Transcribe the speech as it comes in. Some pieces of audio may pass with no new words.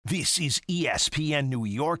This is ESPN New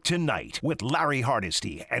York Tonight with Larry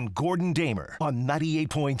Hardesty and Gordon Damer on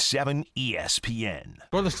 98.7 ESPN.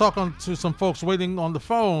 Well, let's talk to some folks waiting on the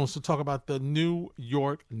phones to talk about the New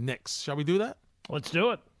York Knicks. Shall we do that? Let's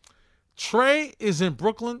do it. Trey is in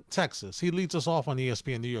Brooklyn, Texas. He leads us off on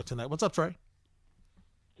ESPN New York Tonight. What's up, Trey?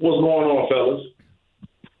 What's going on, fellas?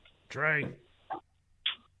 Trey.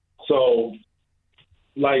 So,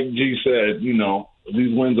 like G said,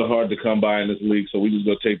 these wins are hard to come by in this league, so we just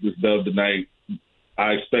going to take this dub tonight.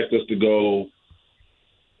 I expect us to go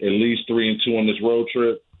at least 3-2 on this road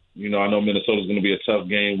trip. I know Minnesota's going to be a tough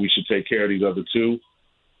game. We should take care of these other two,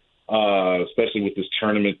 especially with this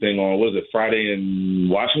tournament thing on, what is it, Friday in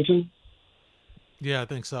Washington? Yeah, I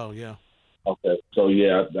think so, yeah. Okay, so, we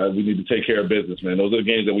need to take care of business, man. Those are the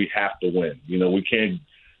games that we have to win. We can't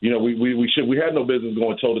 – we had no business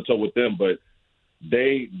going toe-to-toe with them, but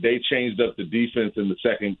they changed up the defense in the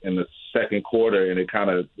second quarter, and it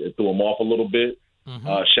kind of threw them off a little bit. Mm-hmm.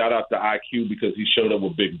 Shout out to IQ because he showed up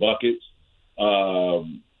with big buckets. I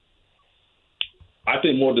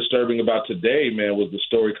think more disturbing about today, man, was the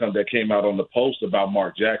story that came out on the Post about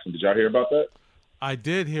Mark Jackson. Did y'all hear about that? I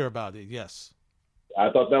did hear about it, yes.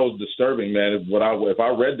 I thought that was disturbing, man. If I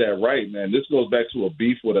read that right, man, this goes back to a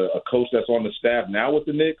beef with a coach that's on the staff now with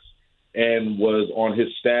the Knicks and was on his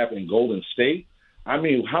staff in Golden State. I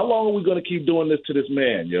mean, how long are we going to keep doing this to this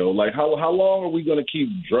man, yo? Like, how long are we going to keep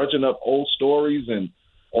drudging up old stories and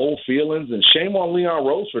old feelings? And shame on Leon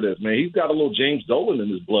Rose for this, man. He's got a little James Dolan in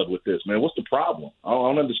his blood with this, man. What's the problem? I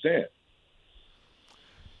don't understand.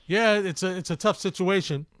 Yeah, it's a tough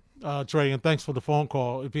situation, Trey, and thanks for the phone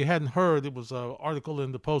call. If you hadn't heard, it was an article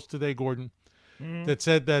in the Post today, Gordon, that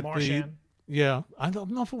said that I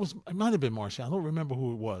don't know if it might have been Marchand. I don't remember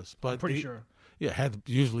who it was, but I'm pretty sure. Yeah,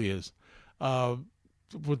 usually is.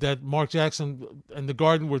 With that, Mark Jackson and the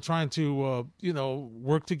Garden were trying to,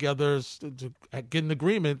 work together to get an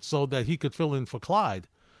agreement so that he could fill in for Clyde.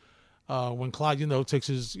 When Clyde, takes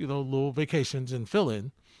his, little vacations and fill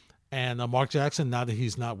in. And Mark Jackson, now that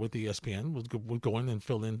he's not with ESPN, would go in and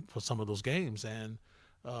fill in for some of those games. And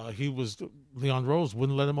Leon Rose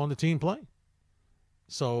wouldn't let him on the team play.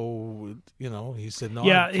 So, he said no.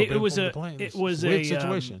 Yeah, it was a weird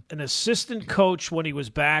situation. An assistant coach when he was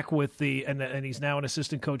back with and he's now an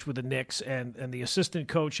assistant coach with the Knicks, and the assistant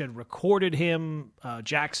coach had recorded him,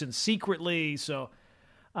 Jackson, secretly. So,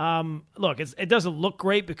 look, it doesn't look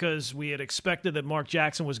great because we had expected that Mark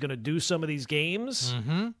Jackson was going to do some of these games,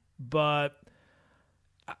 but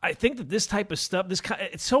I think that this type of stuff,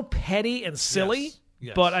 it's so petty and silly. Yes.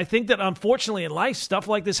 Yes. But I think that, unfortunately, in life, stuff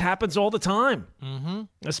like this happens all the time,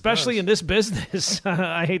 especially in this business.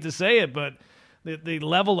 I hate to say it, but the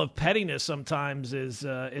level of pettiness sometimes is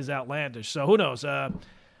outlandish. So who knows?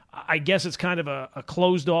 I guess it's kind of a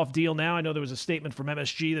closed-off deal now. I know there was a statement from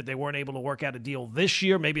MSG that they weren't able to work out a deal this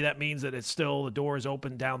year. Maybe that means that the door is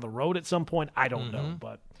open down the road at some point. I don't know,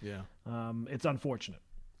 but it's unfortunate.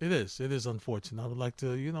 It is. It is unfortunate. I would like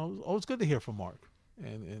to, always good to hear from Mark.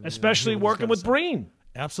 And especially working with Breen.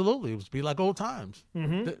 Absolutely. It would be like old times.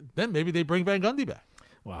 Then maybe they bring Van Gundy back.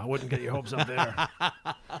 Well, I wouldn't get your hopes up there.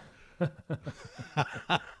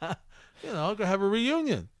 Go have a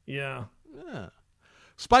reunion. Yeah.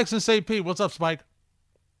 Spike's in St. Pete. What's up, Spike?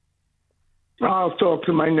 I'll talk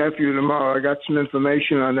to my nephew tomorrow. I got some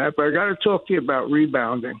information on that, but I got to talk to you about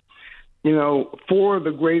rebounding. Four of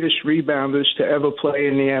the greatest rebounders to ever play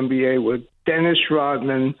in the NBA were Dennis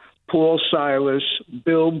Rodman, Paul Silas,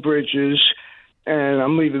 Bill Bridges, and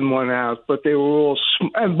I'm leaving one out, but they were all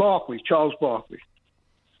and Charles Barkley.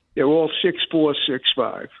 They were all 6'4",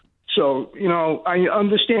 6'5". So, I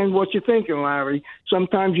understand what you're thinking, Larry.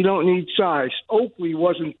 Sometimes you don't need size. Oakley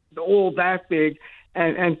wasn't all that big,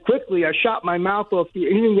 and quickly I shot my mouth off. He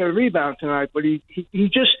didn't get a rebound tonight, but he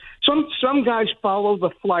just some guys follow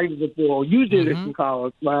the flight of the ball. You did it in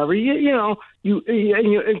college, Larry.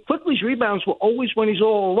 And Quickly's rebounds were always when he's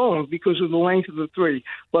all alone because of the length of the three.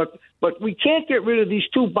 But we can't get rid of these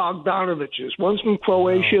two Bogdanoviches. One's from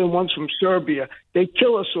Croatia and one's from Serbia. They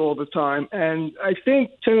kill us all the time. And I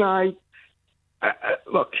think tonight,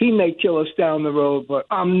 look, he may kill us down the road, but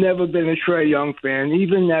I've never been a Trae Young fan.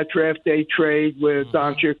 Even that draft day trade with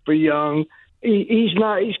Doncic for Young, he's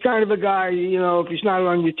not. He's kind of a guy, if he's not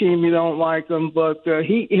on your team, you don't like him. But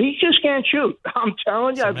he just can't shoot. I'm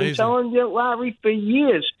telling you, I've been telling you, Larry, for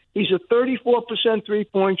years. He's a 34%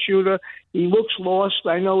 three-point shooter. He looks lost.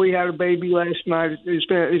 I know he had a baby last night.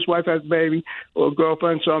 His wife has a baby or a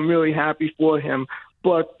girlfriend, so I'm really happy for him.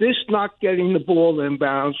 But this not getting the ball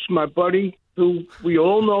inbounds, my buddy who we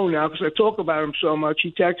all know now because I talk about him so much.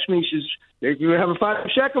 He texts me, says, they're going to have a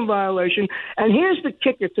 5-second violation. And here's the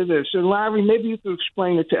kicker to this. And Larry, maybe you could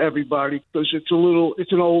explain it to everybody because it's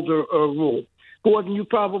an older rule. Gordon, you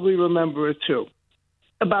probably remember it too.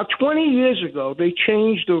 About 20 years ago, they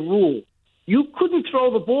changed the rule. You couldn't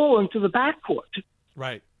throw the ball into the backcourt.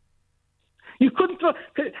 Right. You couldn't throw,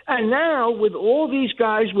 and now with all these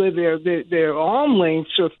guys where their arm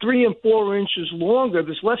lengths are 3 and 4 inches longer,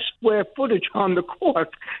 there's less square footage on the court.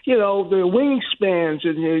 You know, their wingspans,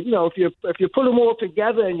 and if you put them all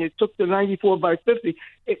together and you took the 94 by 50,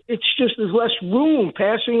 it's just there's less room,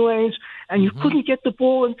 passing lanes, and you couldn't get the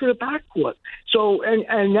ball into the backcourt. So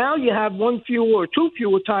and now you have 1 fewer or 2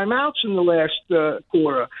 fewer timeouts in the last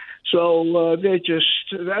quarter. So they're just,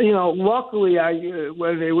 luckily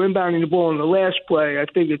when they were inbounding the ball in the last play, I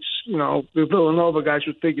think it's, the Villanova guys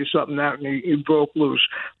would figure something out and he broke loose.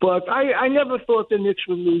 But I never thought the Knicks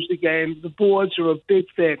would lose the game. The boards are a big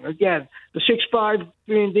thing. Again, the 6'5",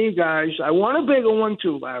 3-and-D guys, I want a bigger one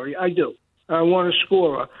too, Larry. I do. I want a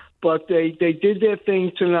scorer. But they did their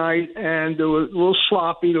thing tonight, and they were a little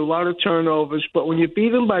sloppy, a lot of turnovers. But when you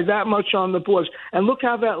beat them by that much on the boards, and look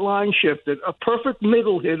how that line shifted, a perfect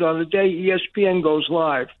middle hit on the day ESPN goes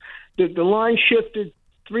live. The line shifted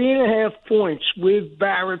 3.5 points with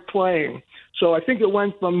Barrett playing. So I think it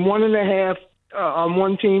went from 1.5 on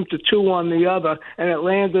one team to 2 on the other, and it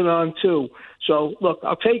landed on 2. So, look,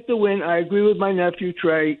 I'll take the win. I agree with my nephew,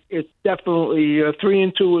 Trey. It's definitely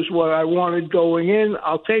 3-2 is what I wanted going in.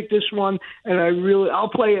 I'll take this one, and I'll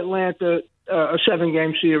play Atlanta a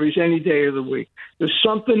 7-game series any day of the week. There's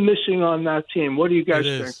something missing on that team. What do you guys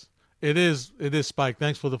think? It is, Spike.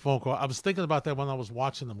 Thanks for the phone call. I was thinking about that when I was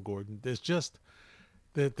watching them, Gordon. There's just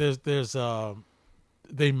they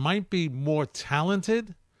might be more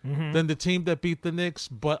talented than the team that beat the Knicks,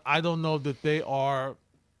 but I don't know that they are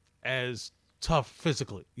as tough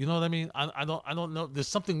physically. You know what I mean? I don't know. There's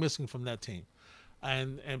something missing from that team.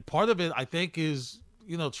 And part of it, I think, is,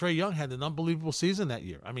 Trae Young had an unbelievable season that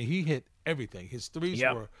year. I mean, he hit everything. His threes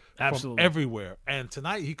were from everywhere. And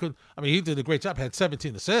tonight he did a great job, had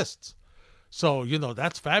 17 assists. So,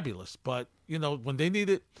 that's fabulous. But, when they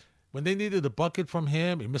needed a bucket from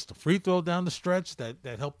him, he missed a free throw down the stretch that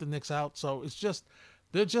helped the Knicks out. So it's just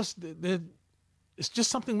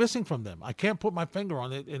something missing from them. I can't put my finger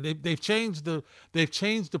on it, and they've changed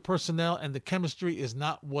the personnel, and the chemistry is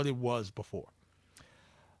not what it was before.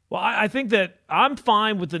 Well, I think that I'm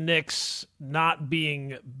fine with the Knicks not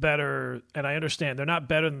being better, and I understand they're not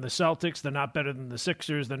better than the Celtics, they're not better than the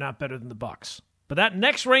Sixers, they're not better than the Bucks. But that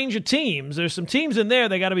next range of teams, there's some teams in there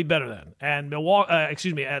they got to be better than, and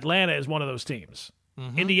Atlanta is one of those teams.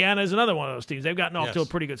 Indiana is another one of those teams. They've gotten off to a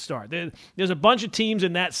pretty good start. There's a bunch of teams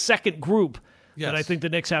in that second group that I think the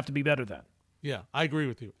Knicks have to be better than. Yeah, I agree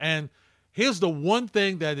with you. And here's the one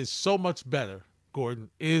thing that is so much better, Gordon,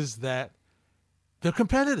 is that they're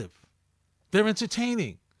competitive. They're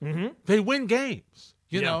entertaining. They win games,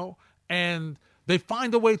 you know, and they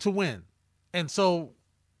find a way to win. And so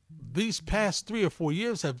these past 3 or 4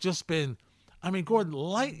 years have just been, Gordon,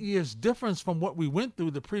 light years difference from what we went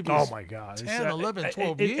through the previous 10, 11,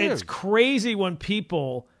 12 years. It's crazy when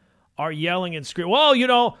people are yelling and screaming,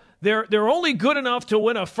 well, they're only good enough to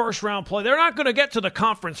win a first-round play. They're not going to get to the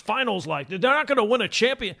conference finals like that. They're not going to win a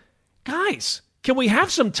champion. Guys, can we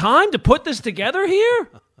have some time to put this together here?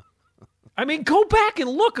 Go back and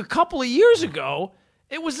look a couple of years ago.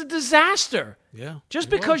 It was a disaster. Yeah. Just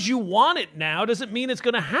because you want it now doesn't mean it's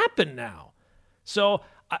going to happen now. So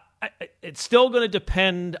it's still going to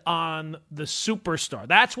depend on the superstar.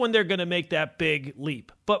 That's when they're going to make that big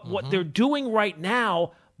leap. But what they're doing right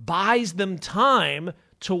now buys them time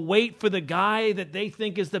to wait for the guy that they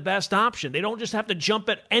think is the best option. They don't just have to jump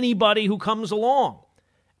at anybody who comes along.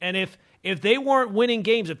 And if they weren't winning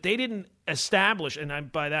games, if they didn't establish,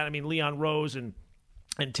 and by that I mean Leon Rose and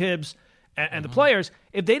Tibbs and the players,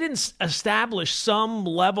 if they didn't establish some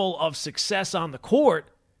level of success on the court,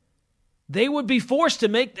 they would be forced to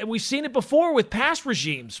make – we've seen it before with past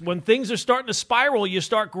regimes. When things are starting to spiral, you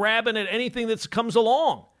start grabbing at anything that comes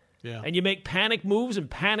along. Yeah. And you make panic moves and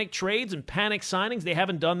panic trades and panic signings. They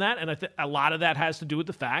haven't done that, and I think a lot of that has to do with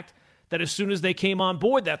the fact that as soon as they came on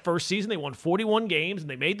board that first season, they won 41 games, and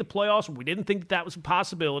they made the playoffs. We didn't think that was a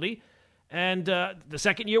possibility. And the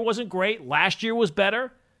second year wasn't great. Last year was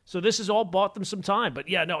better. So this has all bought them some time. But,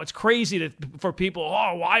 yeah, no, it's crazy for people,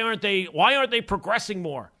 why aren't they progressing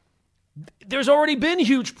more? There's already been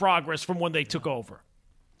huge progress from when they took over.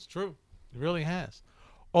 It's true. It really has.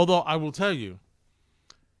 Although I will tell you,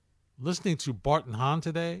 listening to Bart Hahn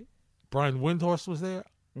today, Brian Windhorst was there.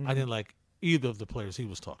 I didn't like either of the players he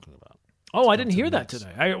was talking about. Oh, I didn't hear that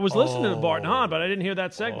today. I was listening to Bart Hahn, but I didn't hear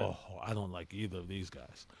that segment. Oh, I don't like either of these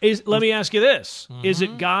guys. Let me ask you this. Is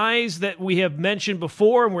it guys that we have mentioned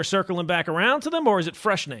before and we're circling back around to them, or is it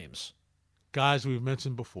fresh names? Guys we've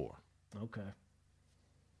mentioned before. Okay.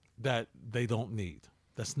 That they don't need.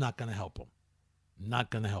 That's not going to help them. Not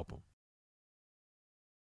going to help them.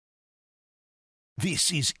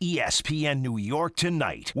 This is ESPN New York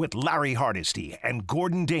Tonight with Larry Hardesty and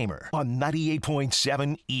Gordon Damer on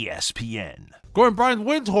 98.7 ESPN. Gordon, Brian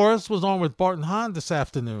Windhorst was on with Bart Hahn this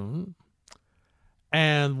afternoon.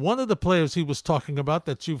 And one of the players he was talking about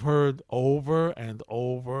that you've heard over and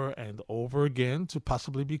over and over again to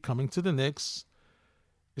possibly be coming to the Knicks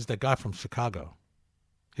is that guy from Chicago.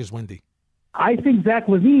 Here's Wendy. I think Zach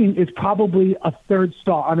Levine is probably a third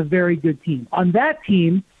star on a very good team. On that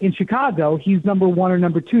team in Chicago, he's number one or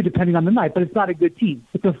number two, depending on the night, but it's not a good team.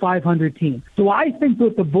 It's a 500 team. So I think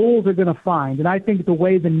what the Bulls are going to find, and I think the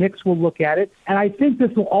way the Knicks will look at it, and I think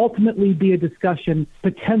this will ultimately be a discussion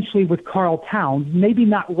potentially with Karl Towns, maybe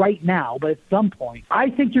not right now, but at some point. I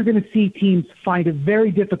think you're going to see teams find it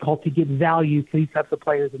very difficult to get value for these types of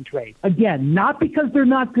players in trade. Again, not because they're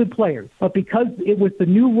not good players, but because it was the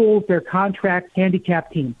new rules, their contract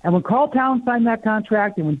handicap team. And when Karl Towns signed that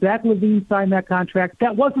contract and when Zach Levine signed that contract,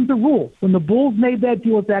 that wasn't the rule. When the Bulls made that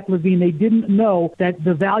deal with Zach Levine, they didn't know that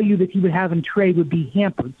the value that he would have in trade would be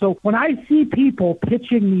hampered. So when I see people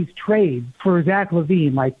pitching these trades for Zach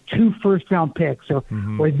Levine, like 2 first-round picks or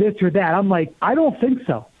this or that, I'm like, I don't think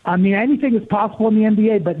so. I mean, anything is possible in the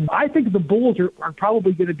NBA, but I think the Bulls are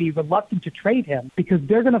probably going to be reluctant to trade him because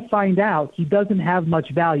they're going to find out he doesn't have much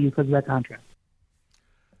value because of that contract.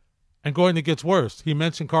 And Gordon, it gets worse. He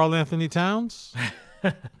mentioned Karl Anthony Towns.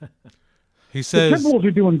 He says the Timberwolves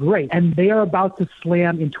are doing great, and they are about to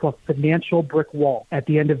slam into a financial brick wall at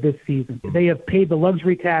the end of this season. They have paid the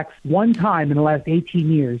luxury tax one time in the last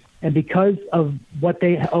 18 years, and because of what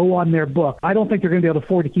they owe on their book, I don't think they're going to be able to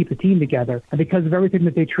afford to keep the team together. And because of everything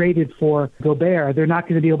that they traded for Gobert, they're not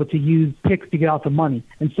going to be able to use picks to get out the money.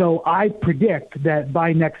 And so I predict that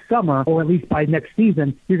by next summer, or at least by next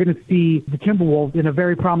season, you're going to see the Timberwolves in a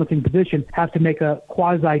very promising position have to make a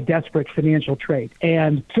quasi-desperate financial trade.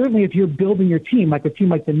 And certainly if you're building your team, like a team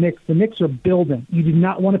like the Knicks are building. You do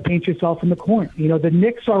not want to paint yourself in the corner. You know, the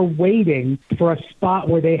Knicks are waiting for a spot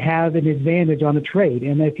where they have an advantage on a trade.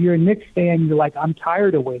 And if you're a Knicks fan, you're like, I'm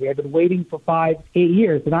tired of waiting. I've been waiting for 5-8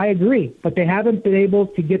 years, and I agree. But they haven't been able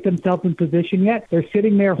to get themselves in position yet. They're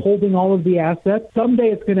sitting there holding all of the assets. Someday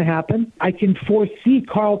it's going to happen. I can foresee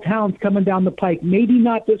Karl Towns coming down the pike, maybe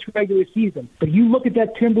not this regular season, but you look at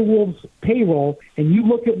that Timberwolves payroll and you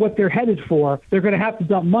look at what they're headed for, they're going to have to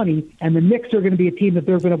dump money, and the Knicks are going to be a team that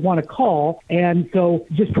they're going to want to call. And so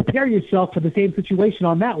just prepare yourself for the same situation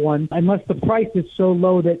on that one, unless the price is so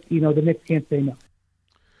low that, you know, the Knicks can't say no.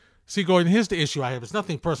 See, Gordon, here's the issue I have. It's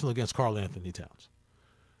nothing personal against Karl Anthony Towns,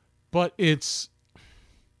 but it's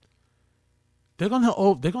they're gonna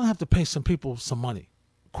have to pay some people some money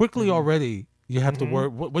quickly already. You have to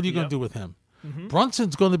work. What are you going to do with him?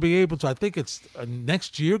 Brunson's going to be able to. I think it's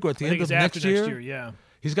next year. Go at the end of next year. Yeah,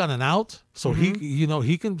 he's got an out, so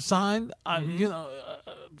he can sign.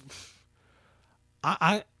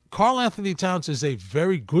 Karl Anthony Towns is a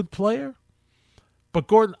very good player. But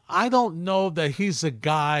Gordon, I don't know that he's a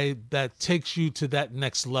guy that takes you to that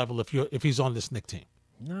next level if he's on this Knicks team.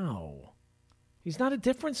 No, he's not a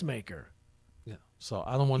difference maker. Yeah, so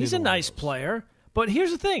I don't want. He's a nice player, but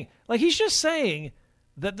here's the thing: like he's just saying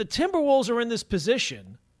that the Timberwolves are in this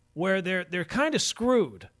position where they're kind of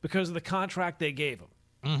screwed because of the contract they gave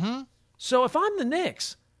him. So if I'm the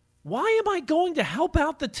Knicks, why am I going to help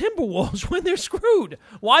out the Timberwolves when they're screwed?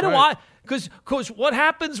 Why do I? Because what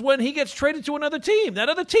happens when he gets traded to another team? That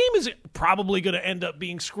other team is probably going to end up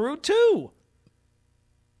being screwed too.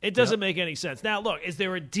 It doesn't make any sense. Now, look, is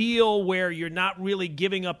there a deal where you're not really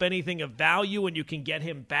giving up anything of value and you can get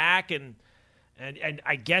him back and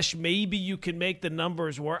I guess maybe you can make the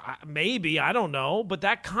numbers work? Maybe, I don't know. But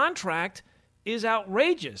that contract is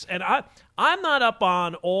outrageous. And I'm not up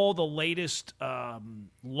on all the latest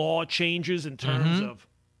law changes in terms of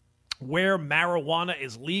where marijuana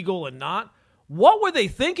is legal and not. What were they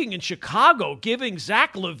thinking in Chicago giving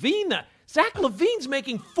Zach Levine that? Zach Levine's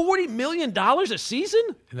making $40 million a season?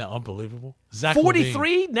 Isn't that unbelievable? Zach 43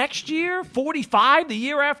 Levine, next year, 45 the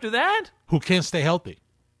year after that? who can't stay healthy.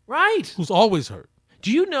 Right. Who's always hurt.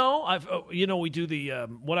 Do you know, we do the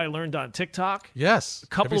what I learned on TikTok? Yes. A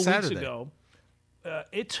couple of Saturday. weeks ago.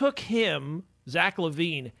 It took him, Zach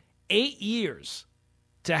Levine, 8 years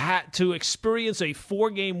to experience a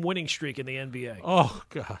 4-game winning streak in the NBA. Oh,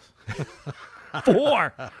 God.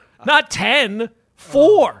 4. Not 10.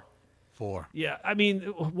 4. 4. Yeah, I mean,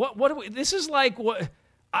 what do we? This is like what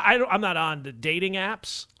I'm not on the dating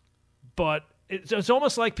apps, but it's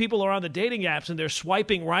almost like people are on the dating apps and they're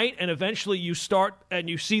swiping right, and eventually you start and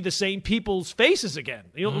you see the same people's faces again.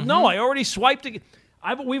 No, I already swiped again.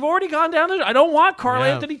 We've already gone down there. I don't want Karl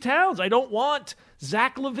Anthony Towns. I don't want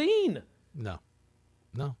Zach Levine. No.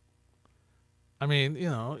 I mean,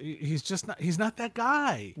 he's just not. He's not that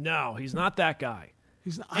guy. No, he's not that guy.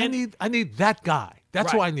 He's not, I need that guy.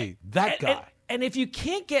 That's who I need. That guy. And if you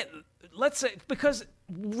can't get, let's say, because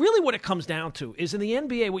really what it comes down to is in the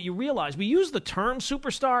NBA, what you realize, we use the term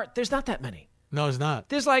superstar. There's not that many. No, it's not.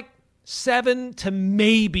 There's like 7 to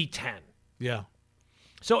maybe 10. Yeah.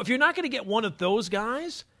 So if you're not going to get one of those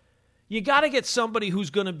guys, you got to get somebody who's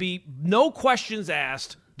going to be, no questions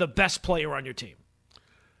asked, the best player on your team.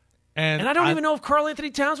 And I don't even know if Karl Anthony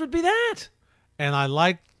Towns would be that. And I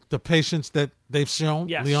like the patience that they've shown,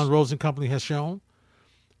 Leon Rose and company has shown,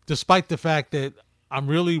 despite the fact that I'm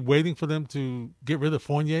really waiting for them to get rid of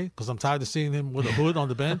Fournier because I'm tired of seeing him with a hood on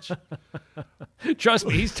the bench. Trust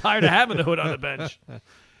me, he's tired of having the hood on the bench.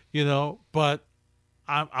 But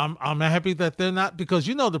I'm happy that they're not, because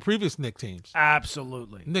the previous Knicks teams.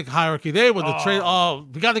 Absolutely. Knicks hierarchy, they were the trade. Oh,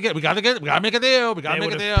 we got to make a deal. We got to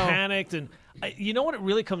make a deal. Panicked, and you know what it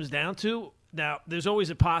really comes down to? Now, there's always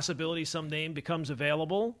a possibility some name becomes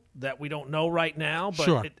available that we don't know right now,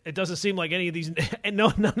 but it doesn't seem like any of these, and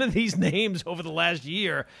none of these names over the last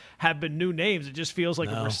year have been new names. It just feels like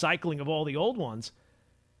a recycling of all the old ones.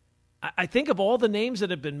 I think of all the names that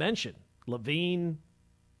have been mentioned, Levine,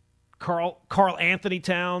 Karl Anthony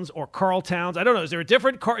Towns, or Karl Towns. I don't know. Is there a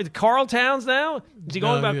different Karl Towns now? Is he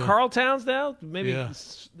going about Karl Towns now? Maybe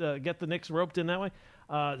get the Knicks roped in that way.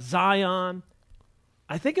 Zion.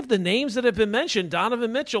 I think of the names that have been mentioned,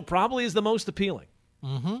 Donovan Mitchell probably is the most appealing.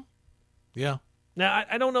 Mm-hmm. Yeah. Now,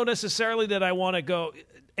 I don't know necessarily that I want to go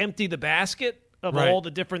empty the basket of all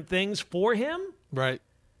the different things for him. Right.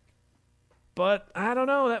 But I don't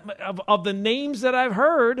know. Of the names that I've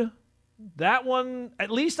heard, that one,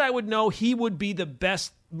 at least I would know he would be the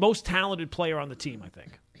best, most talented player on the team, I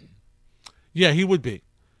think. Yeah, he would be.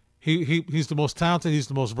 He's the most talented. He's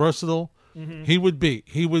the most versatile. Mm-hmm. He would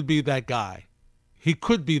be that guy. He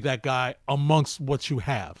could be that guy amongst what you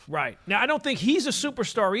have. Right. Now, I don't think he's a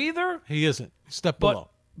superstar either. He isn't. Step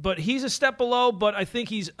below. But he's a step below, but I think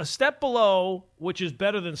he's a step below, which is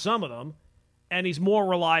better than some of them, and he's more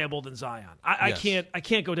reliable than Zion. I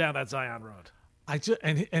can't go down that Zion road.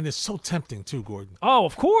 And it's so tempting too, Gordon. Oh,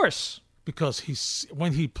 of course. Because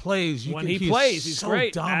when he plays, he's so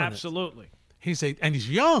great. Dominant. Absolutely. He's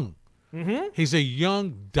young. Mm-hmm. He's a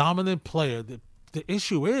young, dominant player. The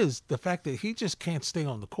issue is the fact that he just can't stay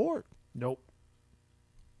on the court. Nope.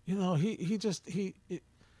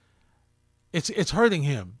 It's hurting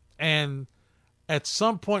him, and at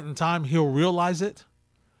some point in time he'll realize it.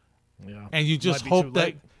 Yeah. And you just hope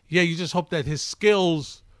that his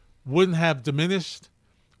skills wouldn't have diminished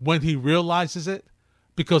when he realizes it,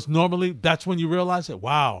 because normally that's when you realize it.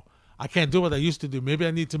 Wow, I can't do what I used to do. Maybe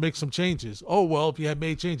I need to make some changes. Oh, well, if you had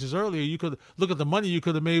made changes earlier, you could look at the money you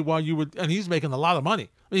could have made while you were, and he's making a lot of money.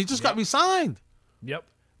 I mean, he just got re-signed. Yep.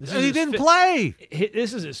 And he didn't play.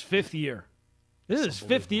 This is his 5th year. This is his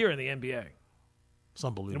 5th year in the NBA. It's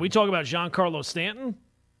unbelievable. And we talk about Giancarlo Stanton.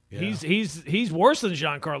 Yeah. He's worse than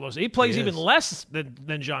Giancarlo. He plays even less than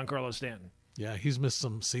Giancarlo Stanton. Yeah, he's missed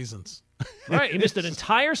some seasons. Right. He missed an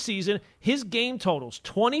entire season. His game totals,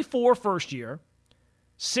 24 first year,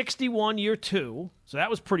 61 year 2, so that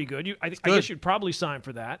was pretty good. I guess you'd probably sign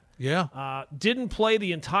for that. Yeah. Didn't play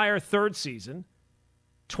the entire 3rd season.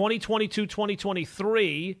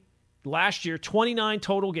 2022-2023, last year, 29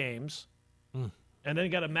 total games. And then he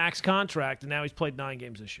got a max contract, and now he's played 9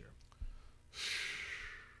 games this year.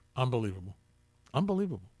 Unbelievable. And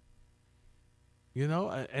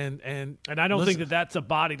I don't think that's a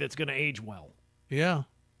body that's going to age well. Yeah.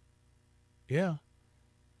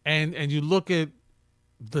 And you look at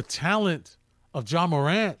the talent of John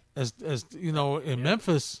Morant as in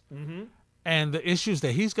Memphis, and the issues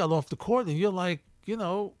that he's got off the court, and you're like,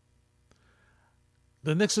 the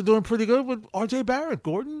Knicks are doing pretty good with R.J. Barrett,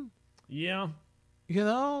 Gordon. Yeah.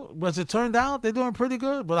 As it turned out, they're doing pretty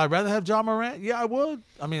good. Would I rather have John Morant? Yeah, I would.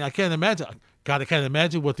 I mean, I can't imagine. I can't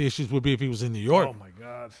imagine what the issues would be if he was in New York. Oh, my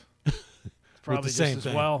God. Probably just as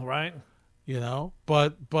well, right?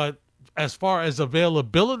 But as far as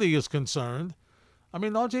availability is concerned, I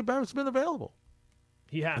mean, R.J. Barrett's been available.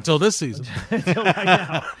 He has. Until this season. Until right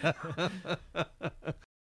now.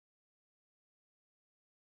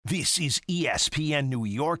 This is ESPN New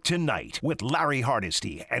York Tonight with Larry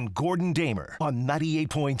Hardesty and Gordon Damer on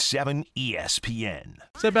 98.7 ESPN.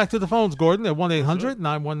 Say back to the phones, Gordon, at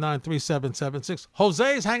 1-800-919-3776.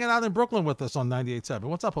 Jose's hanging out in Brooklyn with us on 98.7.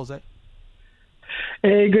 What's up, Jose?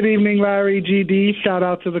 Hey, good evening, Larry, GD. Shout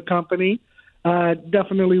out to the company.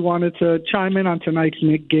 Definitely wanted to chime in on tonight's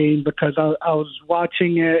Knicks game because I was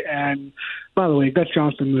watching it, and by the way, Gus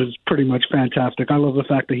Johnson is pretty much fantastic. I love the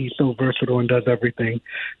fact that he's so versatile and does everything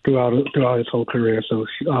throughout his whole career. So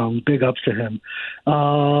big ups to him.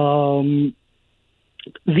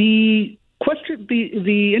 The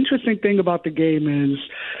interesting thing about the game is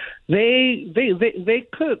they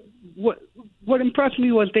could. What impressed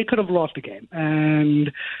me was they could have lost the game,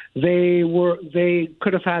 and they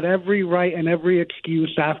could have had every right and every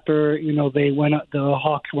excuse after the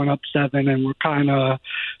Hawks went up 7 and were kind of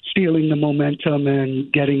stealing the momentum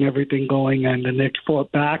and getting everything going, and the Knicks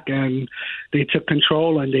fought back and they took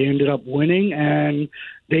control and they ended up winning, and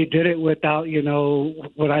they did it without,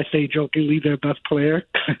 what I say jokingly, their best player.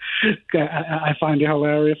 I find it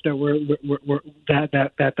hilarious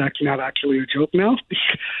that that's not actually a joke now.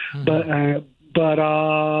 Mm-hmm. But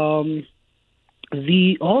I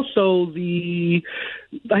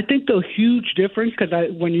think the huge difference, because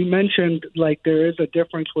when you mentioned like there is a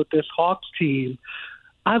difference with this Hawks team,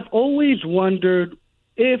 I've always wondered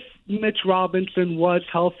if Mitch Robinson was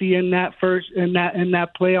healthy in that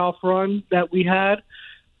playoff run that we had.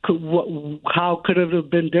 How could it have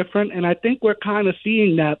been different? And I think we're kind of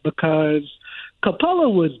seeing that because Capella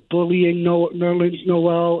was bullying Nerlens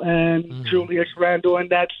Noel and Julius Randle in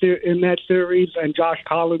that series, and Josh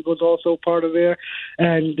Collins was also part of there.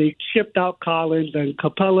 And they shipped out Collins, and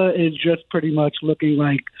Capella is just pretty much looking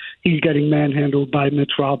like he's getting manhandled by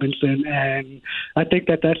Mitch Robinson. And I think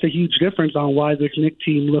that's a huge difference on why this Knicks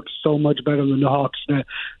team looks so much better than the Hawks than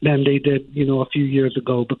they did, a few years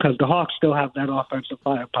ago, because the Hawks still have that offensive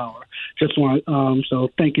firepower. So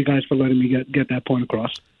thank you guys for letting me get that point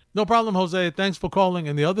across. No problem, Jose. Thanks for calling.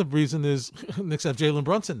 And the other reason is Knicks have Jalen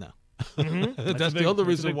Brunson now. Mm-hmm. That's the other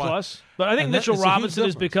reason why. Plus. But I think Mitchell Robinson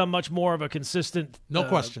has become much more of a consistent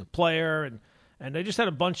player, and they just had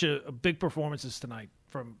a bunch of big performances tonight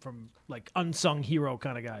from like unsung hero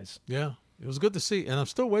kind of guys. Yeah, it was good to see. And I'm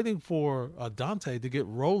still waiting for Dante to get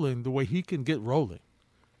rolling the way he can get rolling.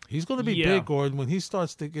 He's going to be big, Gordon, when he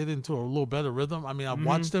starts to get into a little better rhythm. I mean, I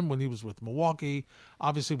watched him when he was with Milwaukee,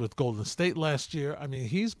 obviously with Golden State last year. I mean,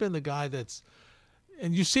 he's been the guy that's –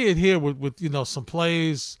 and you see it here with some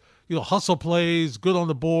plays, hustle plays, good on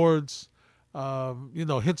the boards,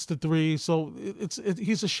 hits the three. So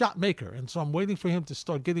he's a shot maker. And so I'm waiting for him to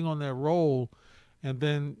start getting on that roll, and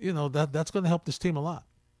then, that's going to help this team a lot.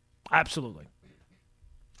 Absolutely.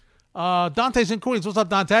 Dante's in Queens. What's up,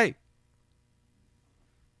 Dante?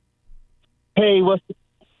 Hey, what's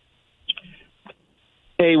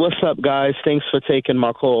up, guys? Thanks for taking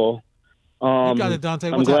my call. You got it,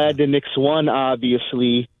 Dante. I'm glad the Knicks won,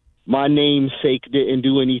 obviously. My namesake didn't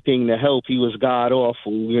do anything to help. He was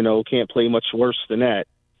god-awful, can't play much worse than that.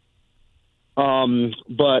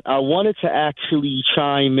 But I wanted to actually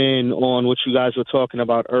chime in on what you guys were talking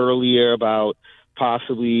about earlier about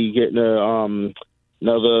possibly getting another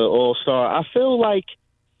All-Star. I feel like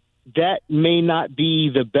that may not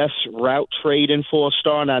be the best route trading for a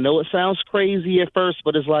star. And I know it sounds crazy at first,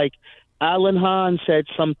 but it's like Alan Hahn said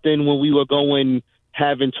something when we were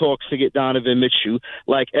having talks to get Donovan Mitchell.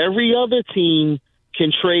 Like every other team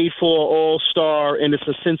can trade for an all-star and it's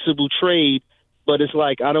a sensible trade, but it's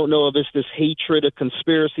like, I don't know if it's this hatred or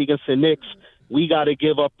conspiracy against the Knicks. We got to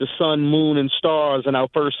give up the sun, moon, and stars and our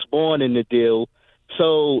firstborn in the deal.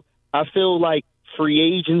 So I feel like free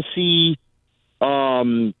agency,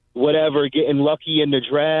 getting lucky in the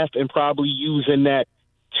draft and probably using that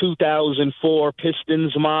 2004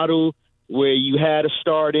 Pistons model where you had a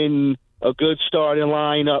good starting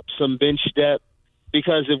lineup, some bench depth.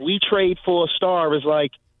 Because if we trade for a star, it's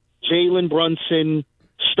like Jalen Brunson,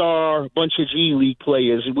 star, bunch of G League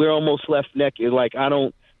players. We're almost left naked. Like, I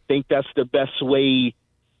don't think that's the best way.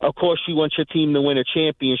 Of course, you want your team to win a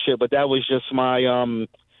championship, but that was just my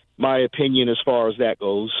opinion as far as that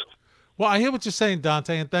goes. Well, I hear what you're saying,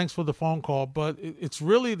 Dante, and thanks for the phone call, but it's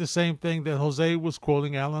really the same thing that Jose was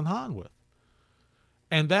quoting Alan Hahn with.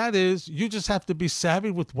 And that is, you just have to be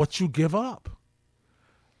savvy with what you give up.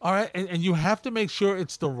 All right? And you have to make sure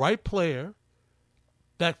it's the right player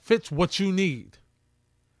that fits what you need.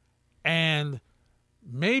 And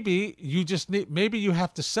maybe you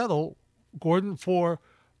have to settle, Gordon, for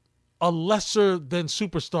a lesser than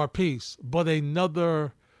superstar piece, but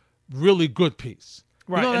another really good piece.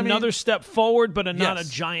 Right, you know another step forward, but not a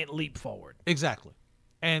giant leap forward. Exactly.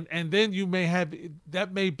 And then you may have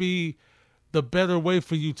that may be the better way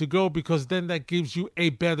for you to go, because then that gives you a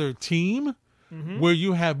better team where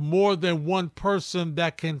you have more than one person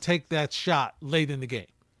that can take that shot late in the game.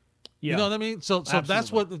 Yeah. You know what I mean? So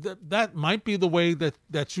that's what that might be the way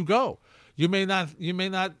that you go. You may not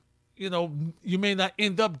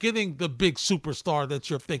end up getting the big superstar that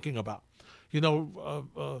you're thinking about.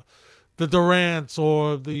 The Durants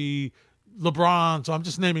or the LeBrons. So I'm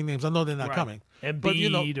just naming names. I know they're not coming.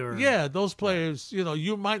 Embiid those players.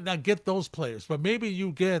 You might not get those players, but maybe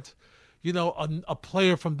you get, a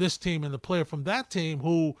player from this team and a player from that team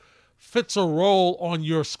who fits a role on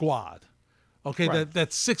your squad. Okay, right. that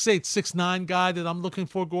 6'8", 6'9" guy that I'm looking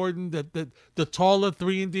for, Gordon, the taller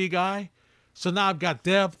 3-and-D guy. So now I've got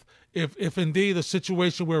depth. If indeed a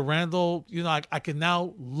situation where Randall, I can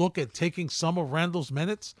now look at taking some of Randall's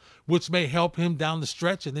minutes, which may help him down the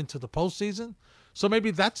stretch and into the postseason. So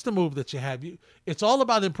maybe that's the move that you have. It's all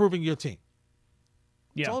about improving your team.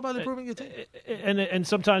 Yeah. It's all about improving your team. And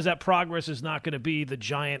sometimes that progress is not going to be the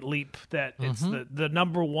giant leap that it's the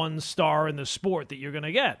number one star in the sport that you're going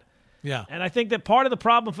to get. Yeah. And I think that part of the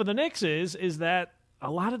problem for the Knicks is that a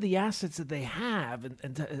lot of the assets that they have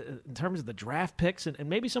in terms of the draft picks and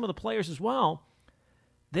maybe some of the players as well,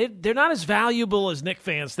 they're not as valuable as Knicks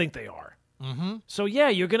fans think they are. Mm-hmm. So, yeah,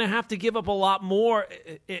 you're going to have to give up a lot more.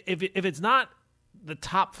 If it's not the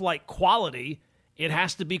top flight quality, it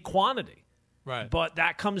has to be quantity. Right. But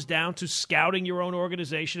that comes down to scouting your own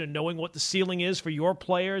organization and knowing what the ceiling is for your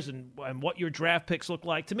players and what your draft picks look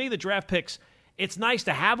like. To me, the draft picks, it's nice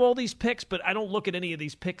to have all these picks, but I don't look at any of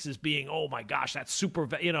these picks as being, oh, my gosh, that's super,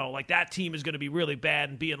 like that team is going to be really bad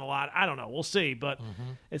and be in a lot. I don't know. We'll see, but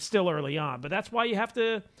it's still early on. But that's why you have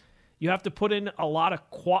to put in a lot of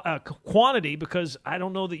quantity, because I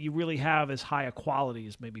don't know that you really have as high a quality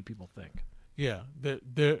as maybe people think. Yeah,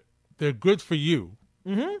 they're good for you,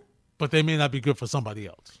 but they may not be good for somebody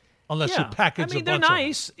else unless you package. They're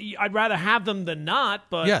nice. I'd rather have them than not.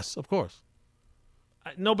 But yes, of course,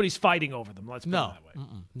 nobody's fighting over them. Let's put it that way.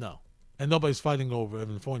 No, and nobody's fighting over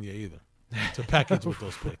Evan Fournier either to package with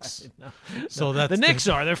those picks. So that's the Knicks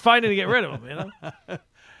are. They're fighting to get rid of them.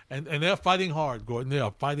 And they're fighting hard, Gordon. They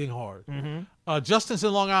are fighting hard. Justin's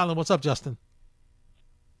in Long Island. What's up, Justin?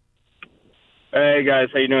 Hey guys,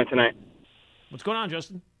 how you doing tonight? What's going on,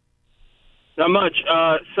 Justin? Not much.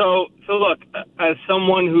 So look, as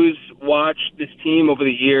someone who's watched this team over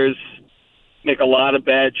the years make a lot of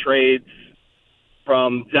bad trades,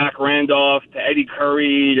 from Zach Randolph to Eddie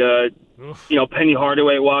Curry to Penny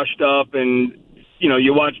Hardaway washed up, and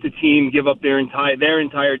you watch the team give up their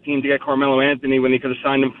entire team to get Carmelo Anthony when they could have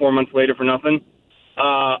signed him 4 months later for nothing.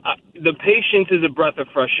 The patience is a breath of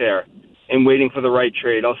fresh air in waiting for the right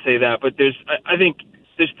trade. I'll say that. But I think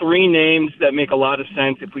there's three names that make a lot of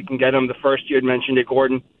sense if we can get them. The first, you had mentioned it,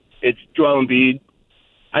 Gordon. It's Joel Embiid.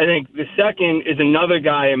 I think the second is another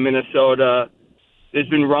guy in Minnesota. There's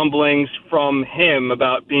been rumblings from him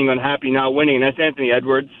about being unhappy not winning, and that's Anthony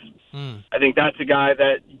Edwards. I think that's a guy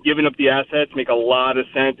that, giving up the assets, make a lot of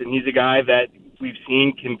sense, and he's a guy that we've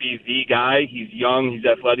seen can be the guy. He's young, he's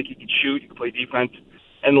athletic, he can shoot, he can play defense.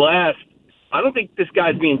 And last, I don't think this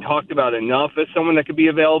guy's being talked about enough as someone that could be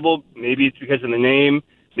available. Maybe it's because of the name,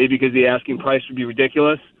 maybe because the asking price would be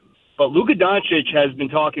ridiculous. But Luka Doncic has been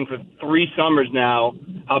talking for 3 summers now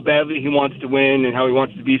how badly he wants to win and how he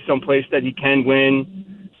wants to be someplace that he can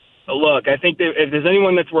win. So look, I think that if there's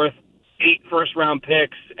anyone that's worth 8 first-round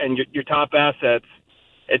picks and your top assets,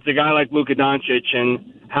 it's a guy like Luka Doncic,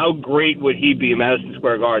 and how great would he be in Madison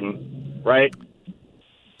Square Garden, right?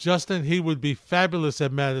 Justin, he would be fabulous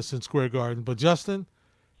at Madison Square Garden. But, Justin,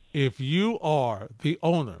 if you are the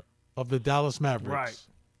owner of the Dallas Mavericks,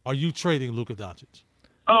 are you trading Luka Doncic?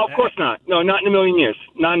 Oh, of course not. No, not in a million years.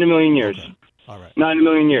 Not in a million years. Okay. All right. Not in a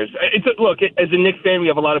million years. Look, as a Knicks fan, we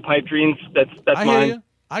have a lot of pipe dreams. That's I mine. hear you.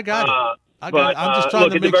 I got it. I'm just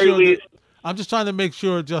trying to make sure. I'm just trying to make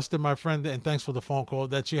sure, Justin, my friend, and thanks for the phone call,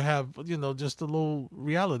 that you have, just a little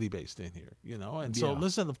reality based in here, And so,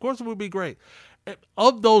 listen, of course, it would be great.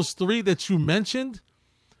 Of those 3 that you mentioned,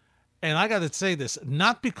 and I got to say this,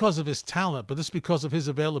 not because of his talent, but just because of his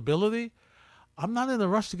availability, I'm not in a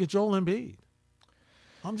rush to get Joel Embiid.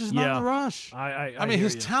 I'm just not in a rush. I mean,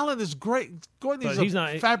 his talent is great. Gordon, he's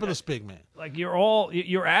a fabulous big man. Like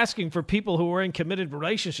you're asking for people who are in committed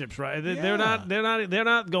relationships, right? They're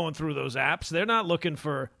not going through those apps. They're not looking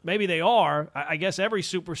for. Maybe they are. I guess every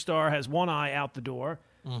superstar has one eye out the door.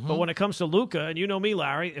 But when it comes to Luka, and you know me,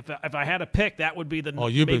 Larry, if I had a pick, that would be the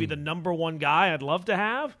number one guy I'd love to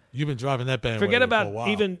have. You've been driving that bandwagon. Forget about for a while.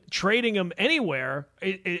 even trading him anywhere.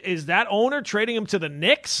 Is that owner trading him to the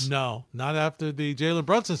Knicks? No, not after the Jalen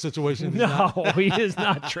Brunson situation. No, he is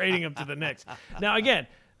not trading him to the Knicks. Now, again,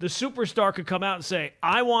 the superstar could come out and say,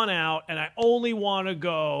 I want out, and I only want to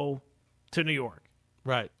go to New York.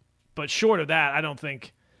 Right. But short of that, I don't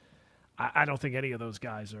think any of those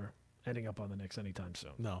guys are ending up on the Knicks anytime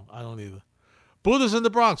soon. No, I don't either. Buddha's in the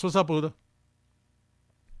Bronx. What's up, Buddha?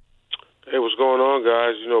 Hey, what's going on,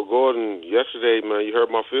 guys? You know, Gordon, yesterday, man, you hurt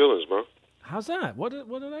my feelings, man. How's that? What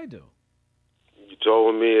did I do? You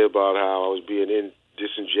told me about how I was being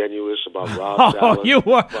disingenuous about Rob Saleh. You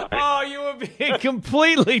were being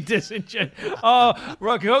completely disingenuous.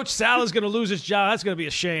 Coach Saleh's going to lose his job. That's going to be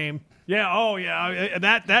a shame. Yeah, and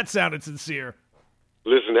that sounded sincere.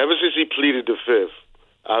 Listen, ever since he pleaded the fifth,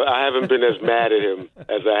 I haven't been as mad at him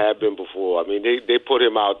as I have been before. I mean, they put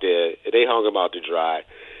him out there. They hung him out to dry.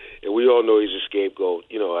 And we all know he's a scapegoat.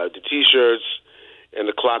 You know, the T-shirts and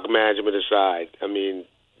the clock management aside, I mean,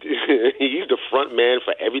 he's the front man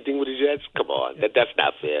for everything with the Jets. Come on, that's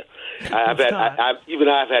not fair. I've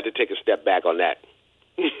had to take a step back on that.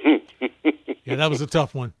 Yeah, that was a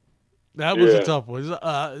tough one. That was a tough one.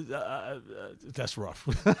 That's rough.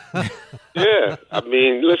 Yeah, I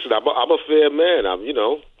mean, listen, I'm a fair man. I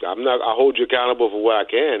hold you accountable for what I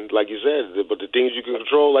can, like you said. But the things you can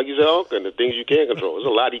control, like you said, and the things you can't control, there's a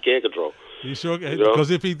lot he can't control. You sure? Because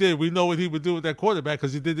if he did, we know what he would do with that quarterback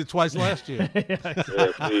because he did it twice last year.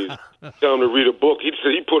 Yeah, please. Tell him to read a book. He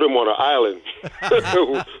put him on an island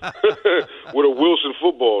with a Wilson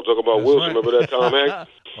football. Talk about That's Wilson. right. Remember that, Tom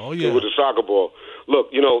Hanks? Oh, yeah. With the soccer ball. Look,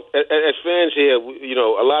 as fans here,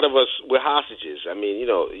 a lot of us, we're hostages. I mean,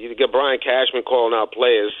 you get Brian Cashman calling out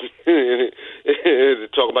players to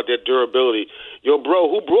talk about their durability. Yo, bro,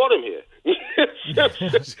 who brought him here?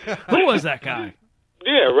 Who was that guy?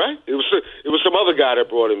 Yeah, right. It was some other guy that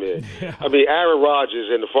brought him here. Yeah. I mean, Aaron Rodgers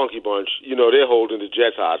and the Funky Bunch. They're holding the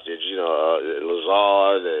Jets hostage.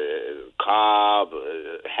 Lazard, Cobb,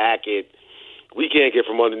 Hackett. We can't get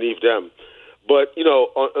from underneath them. But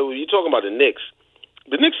when you're talking about the Knicks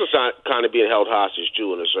are kind of being held hostage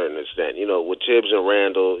too, in a certain extent. With Tibbs and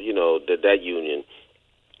Randall. That union.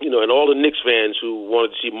 And all the Knicks fans who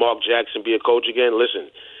wanted to see Mark Jackson be a coach again. Listen,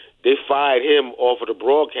 they fired him off of the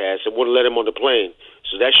broadcast and wouldn't let him on the plane.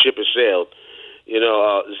 So that ship has sailed.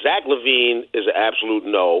 Zach Levine is an absolute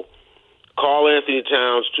no. Karl Anthony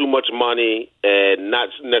Towns, too much money and not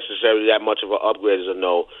necessarily that much of an upgrade is a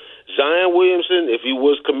no. Zion Williamson, if he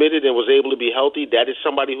was committed and was able to be healthy, that is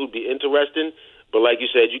somebody who'd be interesting. But like you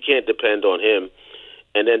said, you can't depend on him.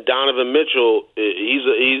 And then Donovan Mitchell, he's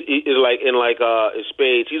like in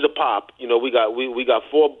spades. He's a pop. We got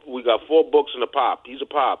four books in a pop. He's a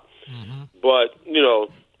pop. Mm-hmm. But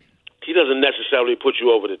he doesn't necessarily put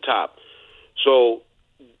you over the top. So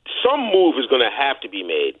some move is going to have to be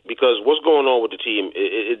made because what's going on with the team?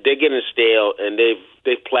 They're getting stale and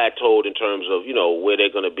they've plateaued in terms of where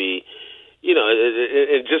they're going to be.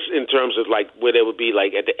 Just in terms of like where they would be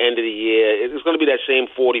like at the end of the year, it's going to be that same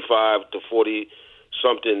 45 to 40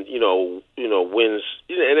 something wins,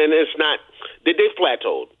 and it's not. They've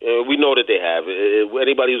plateaued. We know that they have.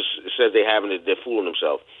 Anybody who says they haven't, they're fooling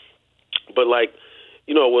themselves. But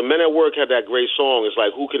when Men at Work had that great song, it's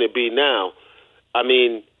like, who can it be now? I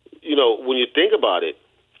mean, when you think about it,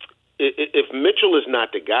 if Mitchell is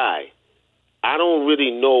not the guy, I don't really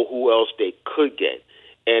know who else they could get.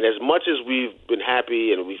 And as much as we've been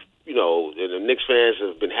happy and and the Knicks fans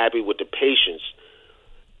have been happy with the patience,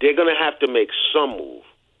 they're going to have to make some move.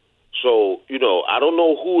 So, I don't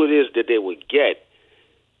know who it is that they would get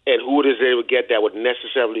and who it is they would get that would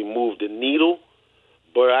necessarily move the needle.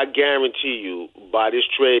 But I guarantee you, by this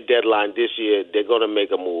trade deadline this year, they're going to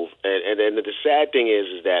make a move. And the sad thing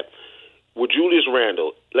is that with Julius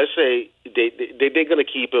Randle, let's say they're going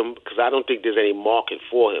to keep him because I don't think there's any market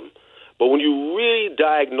for him. But when you really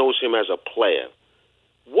diagnose him as a player,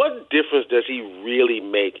 what difference does he really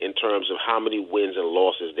make in terms of how many wins and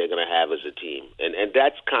losses they're going to have as a team? And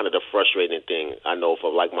that's kind of the frustrating thing I know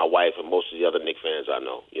for like my wife and most of the other Knicks fans I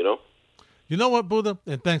know, You know what, Buddha?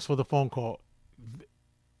 And thanks for the phone call.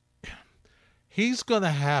 He's going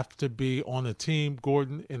to have to be on a team,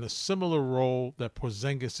 Gordon, in a similar role that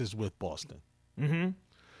Porzingis is with Boston. Mm-hmm.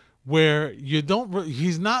 Where you're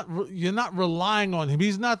not relying on him.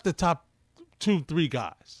 He's not the top 2-3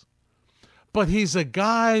 guys. But he's a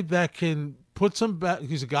guy that can put some back.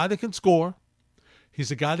 He's a guy that can score.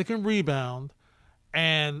 He's a guy that can rebound.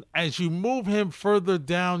 And as you move him further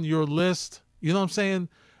down your list, you know what I'm saying?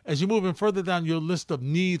 as you're moving further down your list of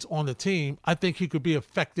needs on the team, I think he could be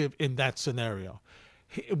effective in that scenario.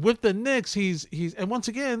 With the Knicks, he's and once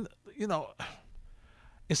again,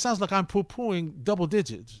 it sounds like I'm poo-pooing double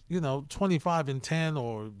digits, 25 and 10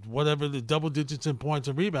 or whatever, the double digits in points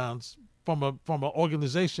and rebounds from an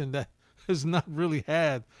organization that has not really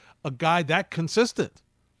had a guy that consistent,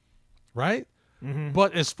 right? Mm-hmm.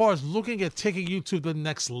 But as far as looking at taking you to the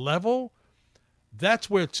next level, that's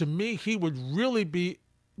where, to me, he would really be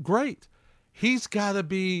great. He's got to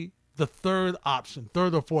be the third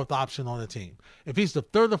or fourth option on the team. If he's the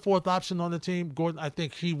third or fourth option on the team, Gordon, I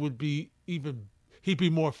think he would be he'd be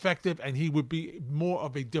more effective, and he would be more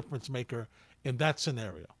of a difference maker in that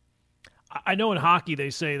scenario. I know in hockey they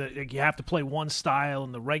say that you have to play one style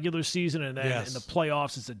in the regular season, and then in the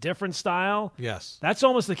playoffs it's a different style. Yes. That's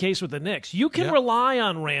almost the case with the Knicks. You can rely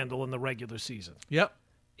on Randall in the regular season. Yep.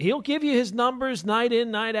 He'll give you his numbers night in,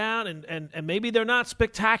 night out, and maybe they're not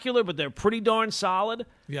spectacular, but they're pretty darn solid.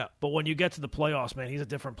 Yeah. But when you get to the playoffs, man, he's a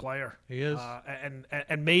different player. He is.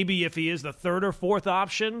 And maybe if he is the third or fourth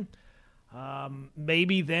option,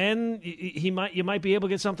 maybe then you might be able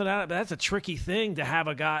to get something out of it. But that's a tricky thing to have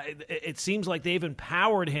a guy. It seems like they've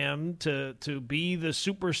empowered him to be the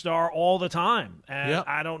superstar all the time, and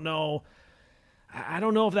I don't know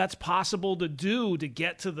if that's possible to do, to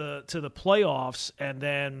get to the playoffs and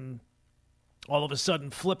then all of a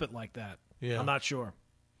sudden flip it like that. Yeah. I'm not sure.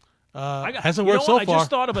 Hasn't worked so far. I just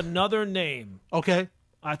thought of another name. Okay.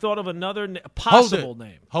 I thought of another possible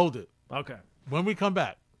name. Hold it. Okay. When we come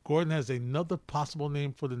back, Gordon has another possible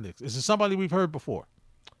name for the Knicks. Is it somebody we've heard before?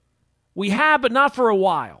 We have, but not for a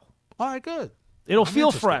while. All right, good. It'll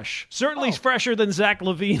feel fresh. Certainly fresher than Zach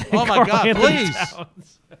Levine. Oh, my God, please.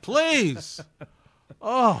 Towns. Please.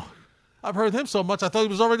 Oh, I've heard him so much, I thought he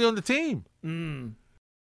was already on the team.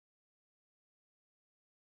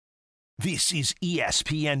 This is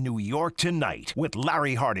ESPN New York Tonight with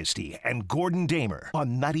Larry Hardesty and Gordon Damer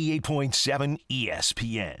on 98.7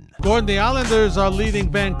 ESPN. Gordon, the Islanders are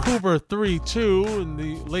leading Vancouver 3-2 in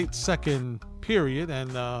the late second period,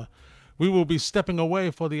 and we will be stepping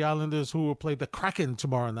away for the Islanders, who will play the Kraken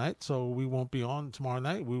tomorrow night, so we won't be on tomorrow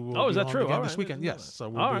night. We will is that true? Again this weekend. Yes. So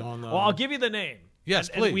we'll be on. Well, I'll give you the name. Yes,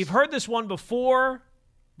 please. And we've heard this one before,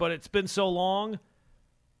 but it's been so long.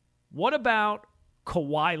 What about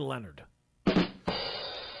Kawhi Leonard?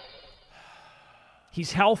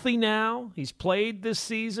 He's healthy now. He's played this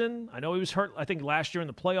season. I know he was hurt, I think, last year in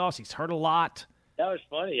the playoffs. He's hurt a lot. That was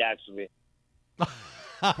funny, actually.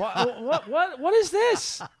 What is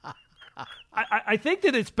this? I think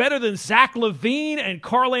that it's better than Zach Levine and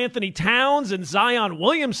Karl Anthony Towns and Zion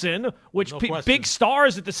Williamson, which big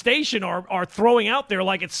stars at the station are throwing out there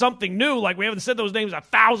like it's something new, like we haven't said those names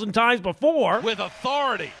 1,000 times before. With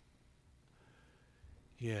authority.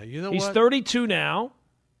 Yeah, you know He's 32 now.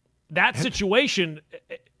 That situation,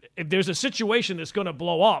 if there's a situation that's going to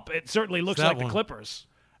blow up, it certainly looks like the Clippers.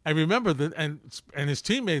 I remember that, and his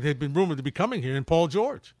teammate had been rumored to be coming here, in Paul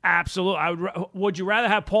George. Absolutely. Would you rather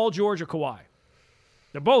have Paul George or Kawhi?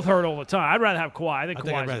 They're both hurt all the time. I'd rather have Kawhi. I think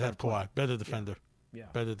I'd rather have Kawhi. Better defender. Yeah.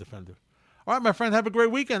 Better defender. All right, my friend, have a great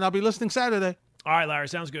weekend. I'll be listening Saturday. All right, Larry.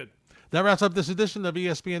 Sounds good. That wraps up this edition of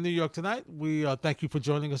ESPN New York Tonight. We thank you for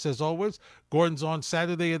joining us as always. Gordon's on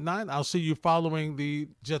Saturday at 9. I'll see you following the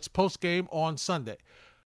Jets postgame on Sunday.